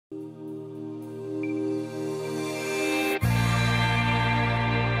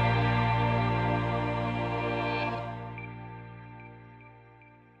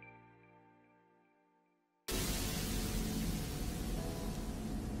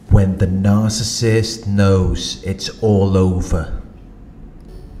when the narcissist knows it's all over.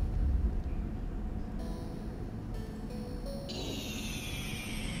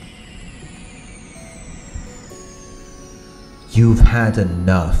 You've had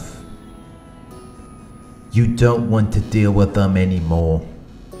enough. You don't want to deal with them anymore.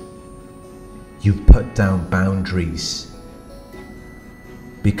 You've put down boundaries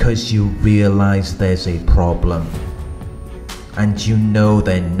because you realize there's a problem and you know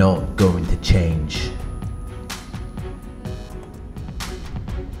they're not going to change.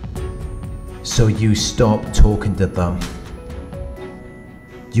 So you stop talking to them.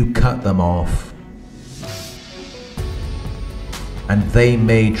 You cut them off. And they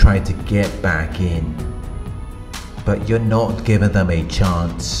may try to get back in, but you're not giving them a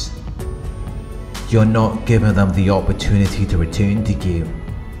chance. You're not giving them the opportunity to return to you.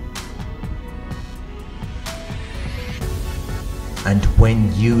 And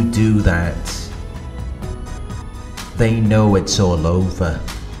when you do that, they know it's all over.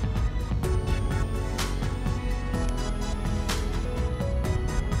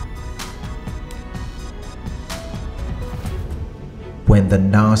 When the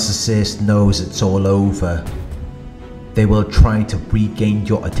narcissist knows it's all over, they will try to regain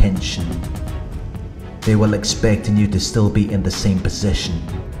your attention. They will expect you to still be in the same position.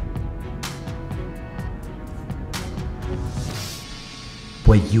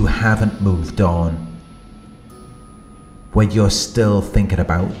 Where you haven't moved on. Where you're still thinking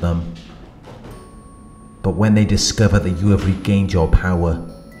about them. But when they discover that you have regained your power,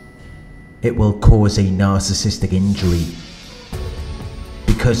 it will cause a narcissistic injury.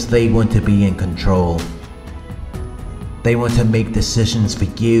 Because they want to be in control. They want to make decisions for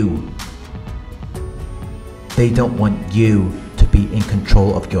you. They don't want you to be in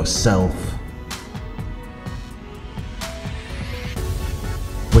control of yourself.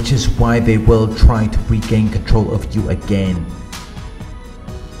 Which is why they will try to regain control of you again.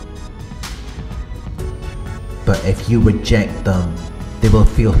 But if you reject them, they will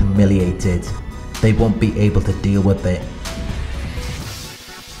feel humiliated. They won't be able to deal with it.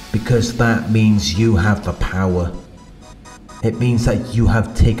 Because that means you have the power. It means that you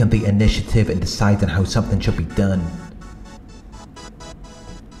have taken the initiative in deciding how something should be done.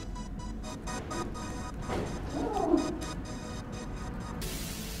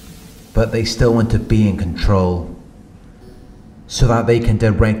 But they still want to be in control, so that they can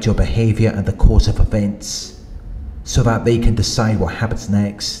direct your behavior and the course of events, so that they can decide what happens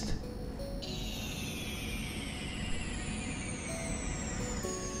next.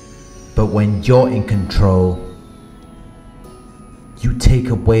 But when you're in control, you take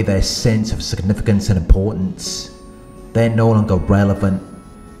away their sense of significance and importance. They're no longer relevant,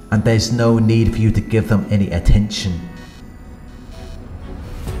 and there's no need for you to give them any attention.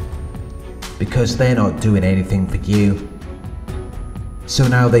 Because they're not doing anything for you. So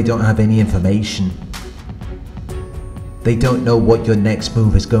now they don't have any information. They don't know what your next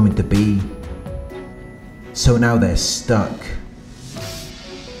move is going to be. So now they're stuck.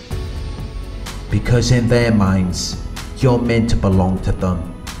 Because in their minds, you're meant to belong to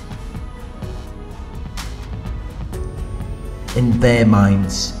them. In their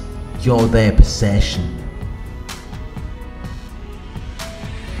minds, you're their possession.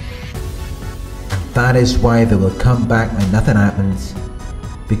 And that is why they will come back when nothing happens,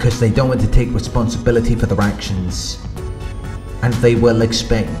 because they don't want to take responsibility for their actions. And they will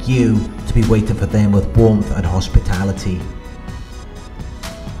expect you to be waiting for them with warmth and hospitality.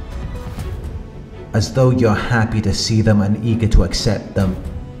 As though you're happy to see them and eager to accept them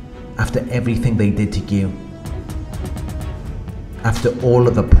after everything they did to you. After all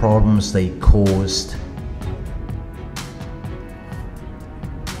of the problems they caused.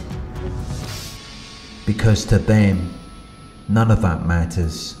 Because to them, none of that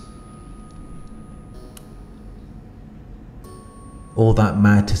matters. All that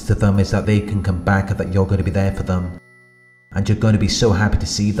matters to them is that they can come back and that you're going to be there for them. And you're going to be so happy to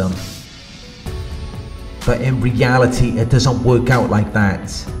see them. But in reality, it doesn't work out like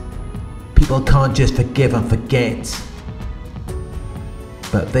that. People can't just forgive and forget.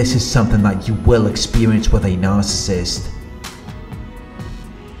 But this is something that you will experience with a narcissist.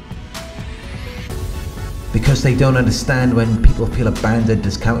 Because they don't understand when people feel abandoned,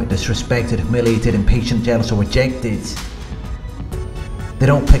 discounted, disrespected, humiliated, impatient, jealous, or rejected. They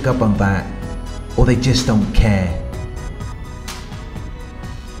don't pick up on that, or they just don't care.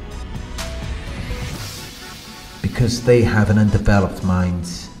 Because they have an undeveloped mind.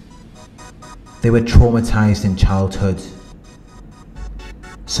 They were traumatized in childhood.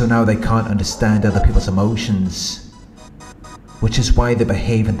 So now they can't understand other people's emotions. which is why they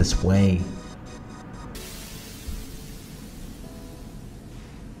behave in this way.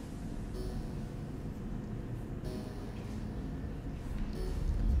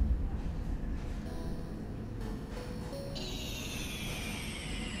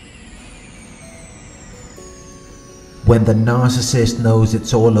 When the narcissist knows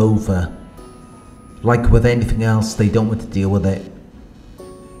it's all over, like with anything else, they don't want to deal with it.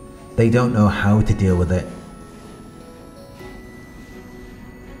 They don't know how to deal with it.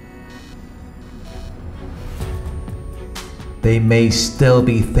 They may still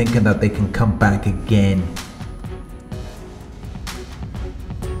be thinking that they can come back again.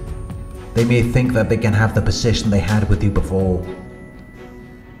 They may think that they can have the position they had with you before,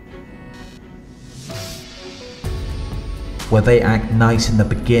 where they act nice in the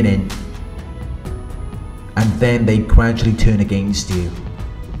beginning and then they gradually turn against you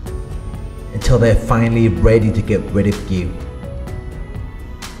until they're finally ready to get rid of you.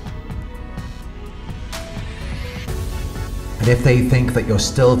 And if they think that you're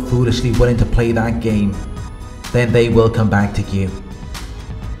still foolishly willing to play that game, then they will come back to you.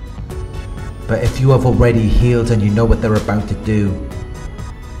 But if you have already healed and you know what they're about to do,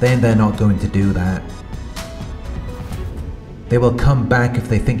 then they're not going to do that. They will come back if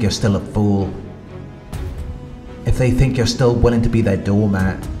they think you're still a fool. If they think you're still willing to be their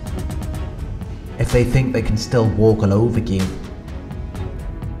doormat. If they think they can still walk all over you.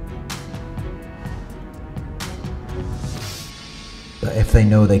 But if they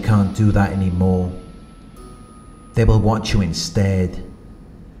know they can't do that anymore, they will watch you instead.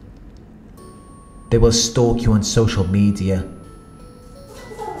 They will stalk you on social media.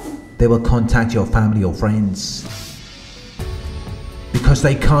 They will contact your family or friends. Because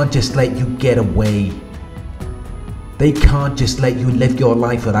they can't just let you get away. They can't just let you live your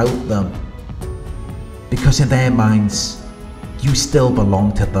life without them. Because in their minds, you still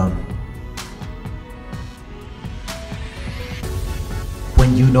belong to them.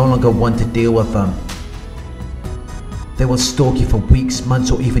 When you no longer want to deal with them, they will stalk you for weeks,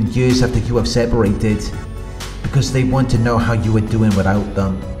 months, or even years after you have separated, because they want to know how you are doing without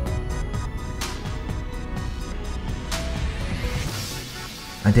them.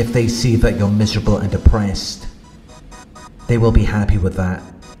 And if they see that you're miserable and depressed, they will be happy with that.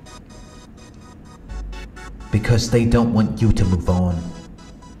 Because they don't want you to move on.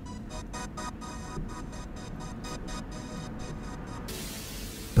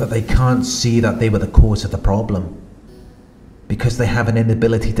 But they can't see that they were the cause of the problem. Because they have an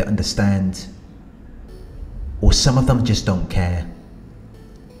inability to understand. Or some of them just don't care.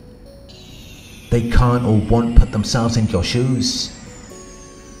 They can't or won't put themselves in your shoes.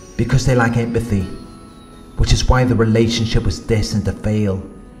 Because they lack empathy, which is why the relationship was destined to fail.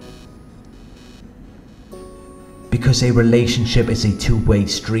 Because a relationship is a two-way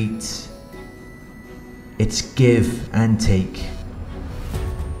street. It's give and take.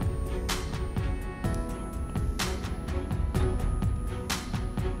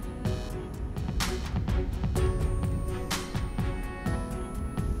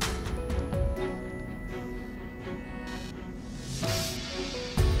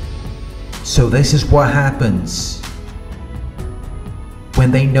 So this is what happens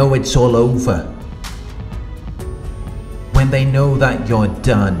when they know it's all over. When they know that you're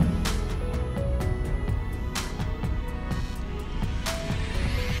done.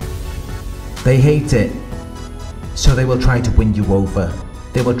 They hate it, so they will try to win you over.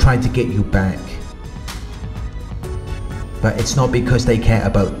 They will try to get you back. But it's not because they care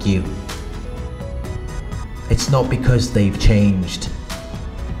about you. It's not because they've changed.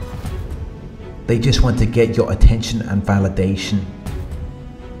 They just want to get your attention and validation.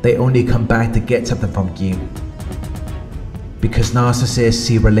 They only come back to get something from you. Because narcissists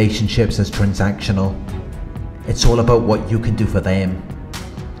see relationships as transactional. It's all about what you can do for them.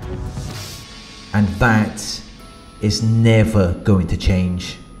 And that is never going to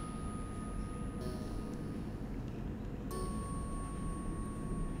change.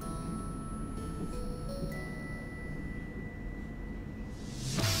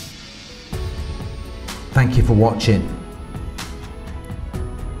 Thank you for watching.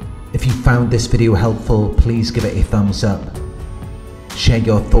 If you found this video helpful, please give it a thumbs up. Share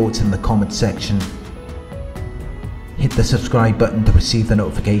your thoughts in the comment section. Hit the subscribe button to receive the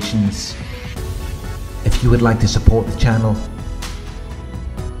notifications. If you would like to support the channel,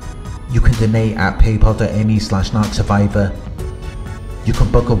 you can donate at paypal.me/narcsurvivor. You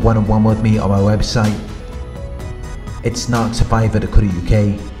can book a one-on-one with me on my website. It's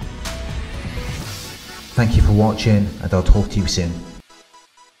narcsurvivor.co.uk. Thank you for watching, and I'll talk to you soon.